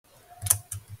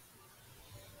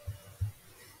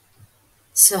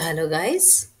Hello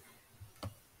guys.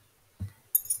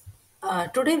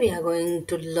 Today we are going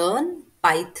to learn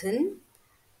Python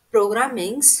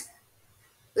programmings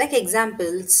like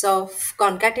examples of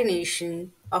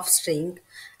concatenation of string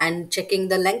and checking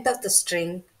the length of the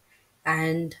string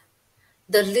and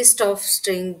the list of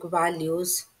string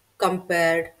values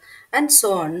compared and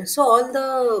so on. So all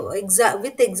the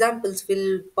with examples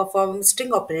will perform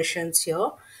string operations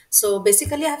here. So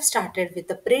basically I have started with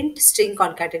the print string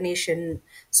concatenation.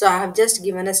 So I have just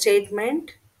given a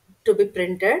statement to be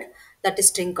printed, that is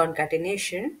string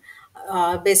concatenation.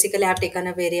 Basically I have taken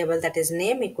a variable that is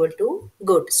name equal to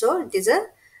good. So it is a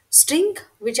string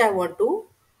which I want to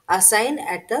assign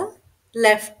at the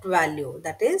left value,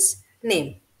 that is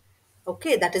name.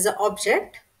 Okay, that is an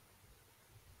object.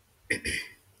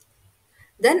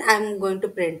 Then I'm going to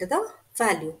print the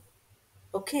value.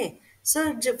 Okay,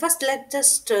 so first let's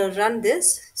just run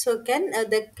this. So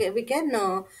we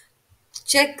can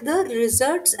check the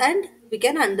results and we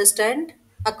can understand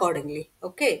accordingly.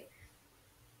 Okay,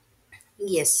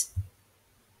 yes.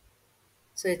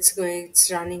 So it's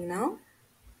running now.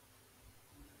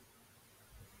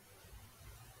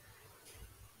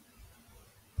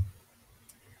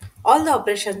 All the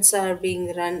operations are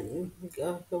being run,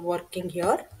 working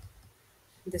here.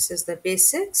 This is the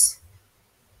basics.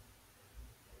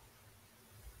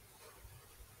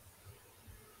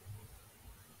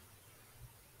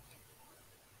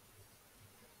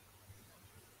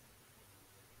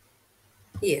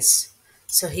 Yes.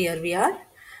 So here we are.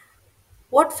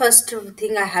 What first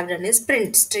thing I have done is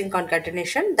print string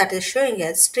concatenation, that is showing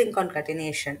as string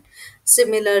concatenation.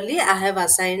 Similarly, I have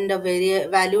assigned a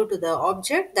value to the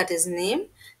object, that is name.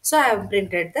 So I have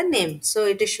printed the name. So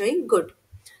it is showing good.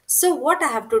 So what I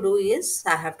have to do is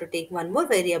I have to take one more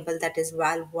variable, that is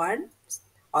val1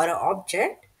 or a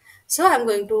object. So I'm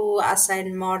going to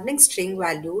assign morning string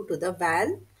value to the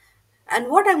val, and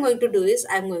what I'm going to do is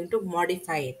I'm going to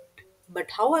modify it.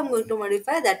 But how I'm going to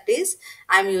modify that is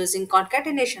I'm using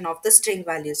concatenation of the string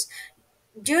values.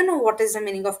 Do you know what is the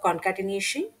meaning of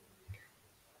concatenation?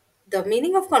 The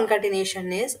meaning of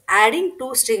concatenation is adding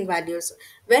two string values.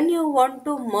 When you want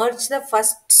to merge the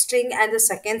first string and the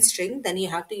second string, then you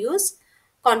have to use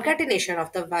concatenation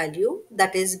of the value,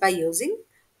 that is by using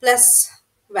plus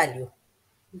value,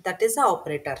 that is the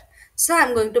operator. So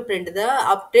I'm going to print the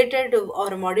updated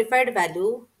or modified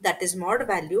value, that is mod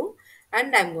value,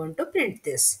 and I'm going to print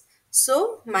this.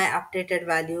 So my updated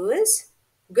value is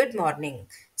good morning.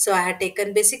 So I had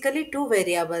taken basically two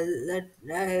the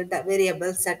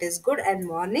variables, that is good and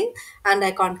morning, and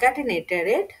I concatenated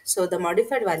it. So the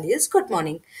modified value is good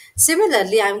morning.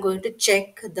 Similarly, I'm going to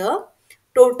check the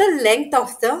total length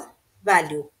of the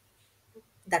value,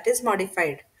 that is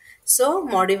modified. So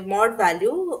mod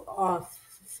value of,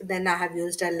 then I have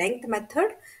used a length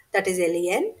method, that is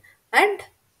len, and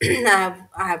I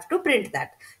have to print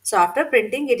that. So after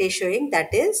printing, it is showing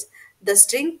that is the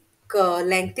string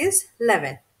length is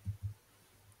 11.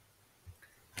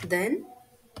 Then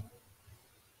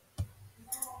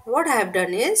what I have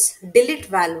done is delete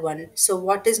val1. So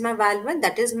what is my val1?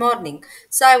 That is morning.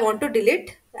 So I want to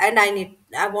delete and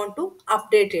I want to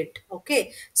update it.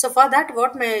 Okay. So for that,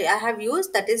 what may I have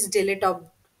used, that is delete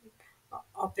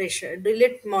operation,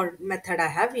 delete method I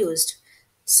have used.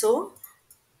 So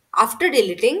after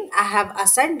deleting, I have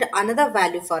assigned another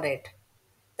value for it,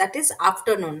 that is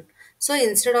afternoon. So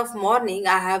instead of morning,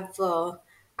 I have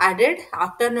added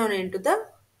afternoon into the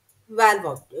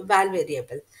val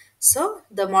variable. So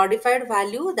the modified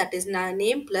value, that is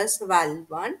name plus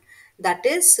val1, that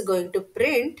is going to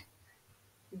print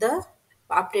the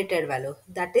updated value,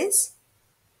 that is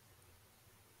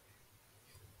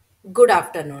good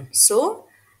afternoon. So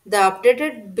the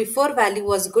updated before value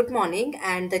was good morning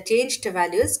and the changed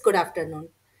value is good afternoon.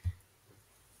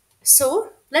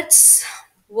 So let's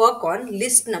work on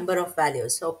list number of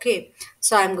values. Okay.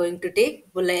 So I'm going to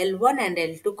take L1 and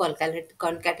L2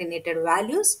 concatenated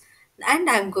values, and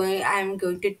I'm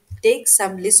going to take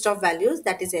some list of values,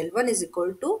 that is L1 is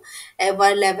equal to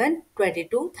 11,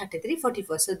 22, 33,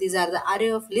 44. So these are the array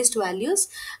of list values,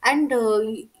 and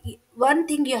one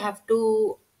thing you have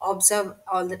to observe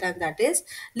all the time, that is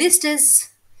list is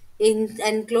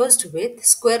enclosed with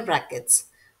square brackets.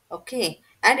 Okay,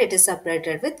 and it is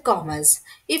separated with commas.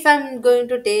 If I'm going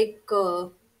to take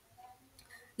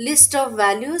list of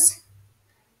values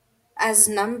as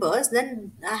numbers,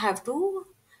 then I have to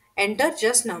enter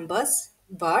just numbers.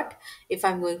 But if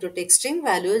I'm going to take string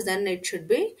values, then it should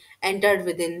be entered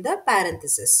within the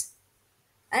parenthesis.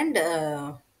 And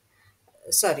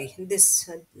sorry, this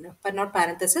but not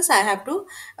parenthesis, I have to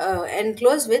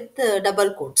enclose with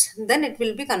double quotes, then it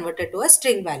will be converted to a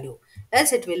string value.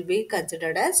 else it will be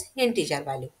considered as integer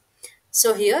value.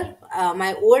 So here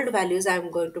my old values I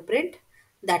am going to print,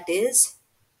 that is,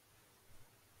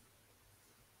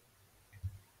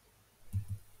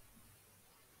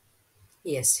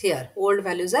 yes, here old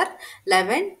values are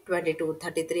 11, 22,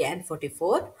 33, and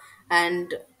 44,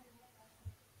 and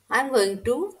I'm going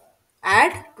to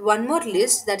add one more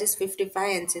list, that is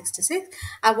 55 and 66.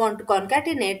 I want to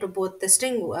concatenate both the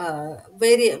string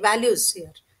values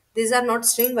here. These are not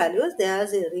string values, they are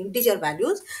the integer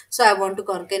values. So I want to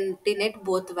concatenate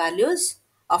both values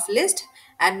of list,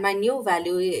 and my new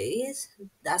value is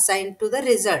assigned to the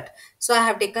result. So I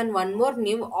have taken one more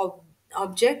new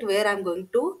object where I'm going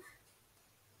to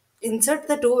insert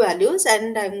the two values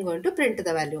and I'm going to print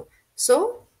the value.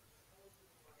 So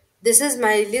this is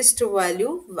my list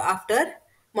value after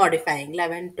modifying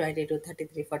 11, 22,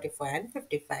 33, 44, and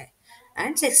 55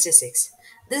 and 66.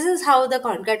 This is how the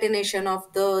concatenation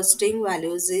of the string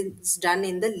values is done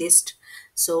in the list.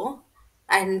 So,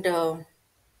 and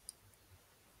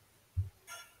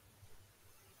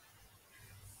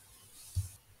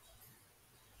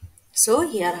so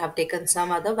here I have taken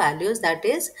some other values, that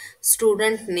is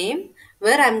student name,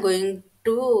 where I'm going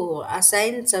to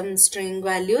assign some string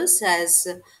values as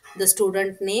the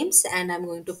student names, and I'm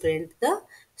going to print the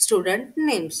student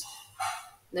names.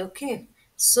 Okay,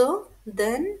 so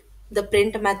then the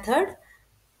print method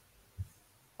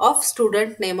of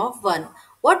student name of 1.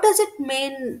 What does it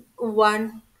mean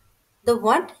 1? The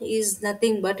 1 is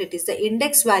nothing but it is the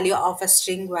index value of a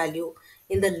string value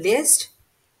in the list.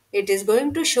 It is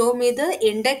going to show me the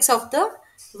index of the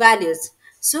values.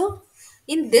 So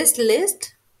in this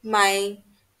list, my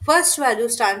first value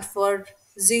stands for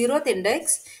zeroth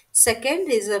index, second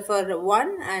is for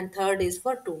 1, and third is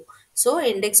for 2. So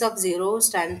index of 0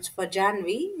 stands for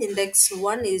Janvi, index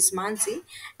 1 is Mansi,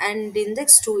 and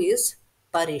index 2 is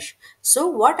Parish. So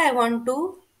what I want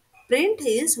to print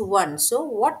is 1. So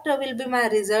what will be my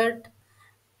result?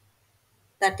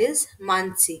 That is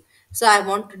Mansi. So I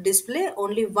want to display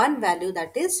only one value,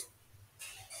 that is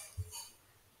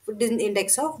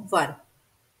index of 1.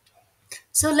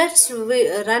 So let's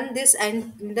run this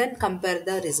and then compare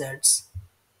the results.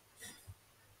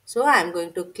 So I'm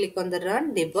going to click on the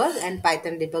run debug, and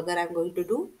Python debugger I'm going to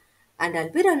do, and I'll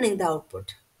be running the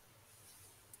output.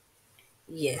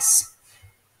 Yes.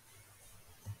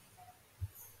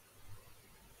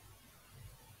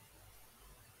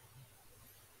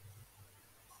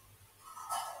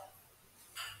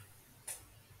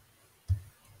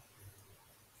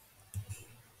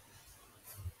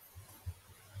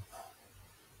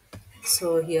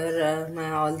 So here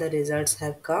my all the results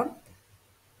have come.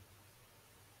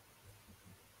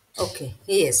 Okay,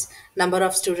 yes. Number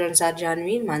of students are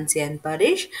Janvi, Mansi, and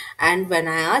Parish. And when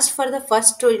I asked for the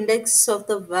first two index of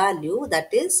the value,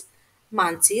 that is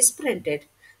Mansi is printed.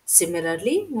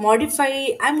 Similarly,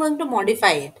 I'm going to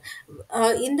modify it.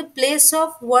 In the place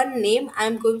of one name,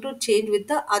 I'm going to change with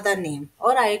the other name.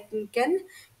 Or I can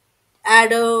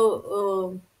add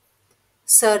a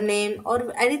surname,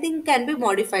 or anything can be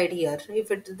modified here if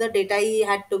the data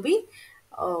had to be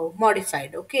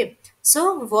modified. Okay,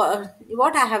 so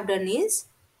what I have done is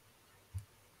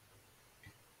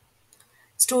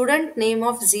student name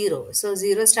of 0. So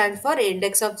 0 stands for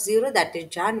index of 0, that is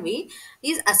Janvi,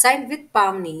 is assigned with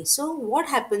Pavni. So what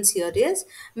happens here is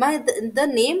the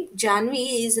name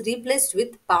Janvi is replaced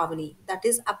with Pavni, that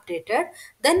is updated.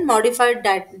 Then modified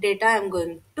that data I am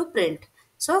going to print.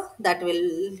 So that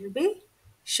will be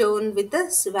shown with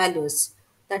the values,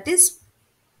 that is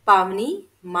Pavni,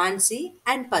 Mansi,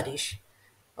 and Parish.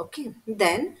 Okay,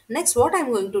 then next what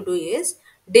I'm going to do is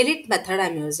delete method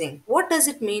I'm using. What does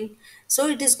it mean? So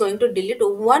it is going to delete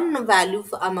one value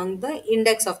among the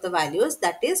index of the values,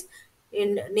 that is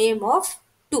in name of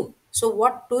 2. So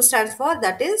what 2 stands for?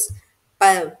 That is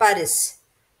Paris.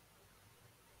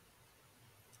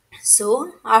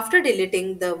 So after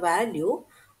deleting the value,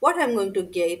 what I'm going to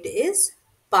get is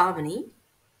Pavani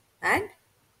and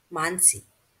Mansi,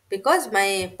 because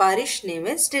my parish name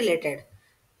is deleted.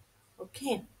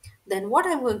 Okay, then what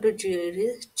I'm going to do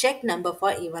is check number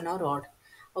for even or odd.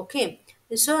 Okay,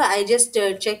 so I just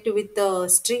checked with the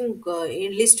string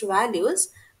in list values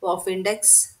of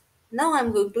index. Now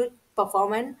I'm going to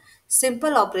perform an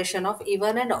simple operation of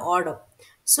even and odd.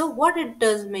 So what it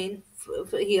does mean,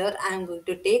 here I'm going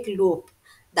to take loop,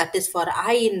 that is for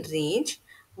I in range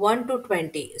 1 to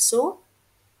 20. So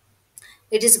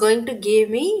it is going to give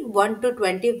me 1 to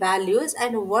 20 values,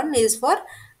 and 1 is for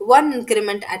one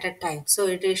increment at a time, so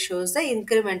it is shows the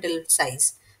incremental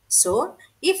size. So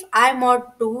if I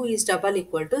mod 2 is double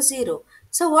equal to 0,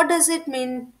 so what does it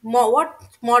mean? What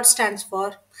mod stands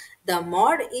for? The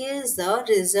mod is the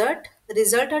result,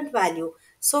 resultant value.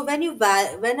 So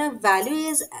when a value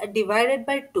is divided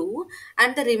by 2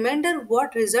 and the remainder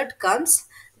what result comes,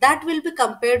 that will be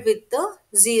compared with the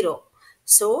 0.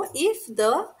 So if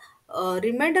the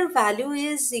remainder value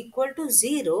is equal to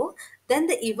 0, then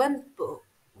the even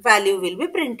value will be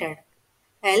printed,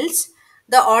 else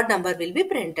the odd number will be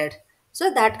printed.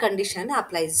 So that condition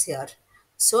applies here.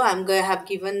 So I'm going to have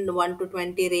given 1 to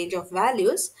 20 range of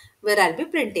values where I'll be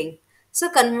printing. So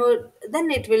convert,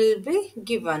 then it will be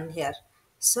given here.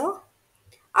 So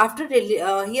after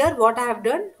here what I have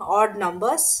done, odd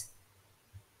numbers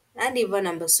and even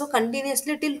numbers. So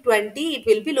continuously till 20 it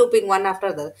will be looping one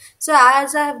after the. So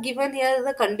as I have given here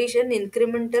the condition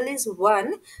incremental is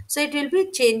 1, so it will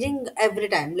be changing every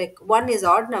time. Like 1 is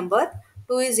odd number,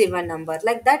 2 is even number.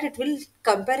 Like that it will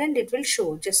compare and it will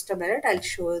show. Just a minute, I'll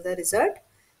show the result.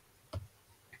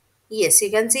 Yes,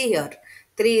 you can see here.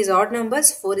 3 is odd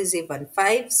numbers, 4 is even,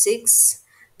 5, 6.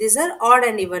 These are odd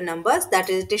and even numbers. That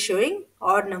is, it is showing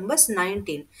odd numbers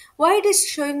 19. Why it is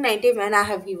showing 19 when I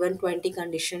have given 20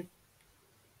 condition?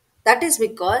 That is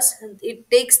because it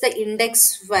takes the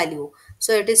index value.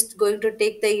 So it is going to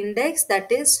take the index,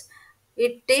 that is,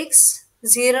 it takes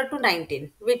 0 to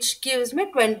 19, which gives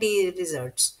me 20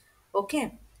 results.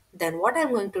 Okay. Then what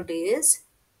I'm going to do is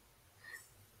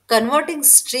converting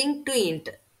string to int.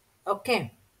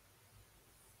 Okay.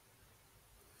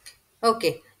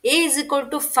 Okay, a is equal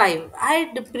to 5.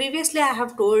 Previously I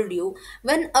have told you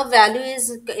when a value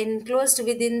is enclosed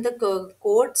within the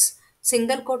quotes,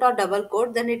 single quote or double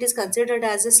quote, then it is considered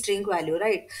as a string value,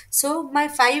 right? So my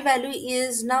 5 value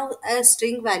is now a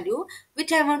string value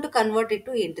which I want to convert it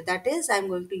to int. That is, I'm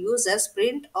going to use as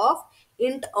print of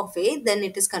int of a, then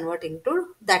it is converting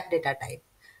to that data type.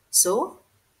 So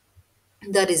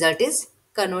the result is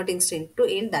converting string to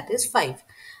int, that is 5.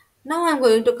 Now I'm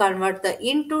going to convert the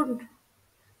int to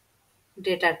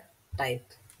data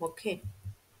type. Okay,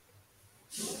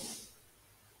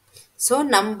 so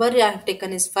number I have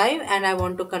taken is 5 and I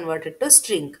want to convert it to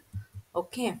string.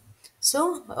 Okay,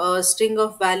 so string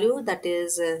of value, that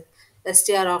is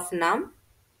str of num,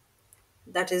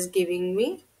 that is giving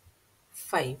me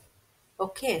 5.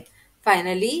 Okay,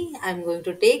 finally I'm going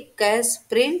to take as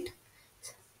print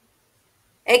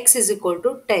x is equal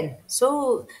to 10.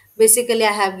 So basically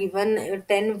I have given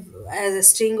 10 as a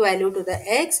string value to the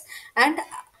x, and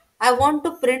I want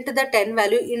to print the 10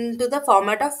 value into the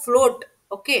format of float.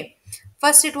 Okay,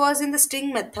 first it was in the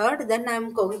string method, then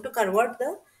I'm going to convert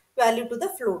the value to the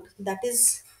float, that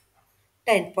is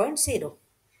 10.0.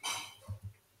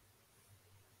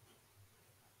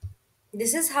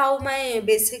 This is how my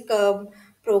basic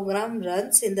program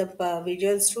runs in the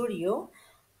Visual Studio.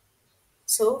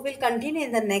 So we'll continue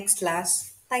in the next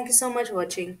class. Thank you so much for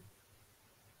watching.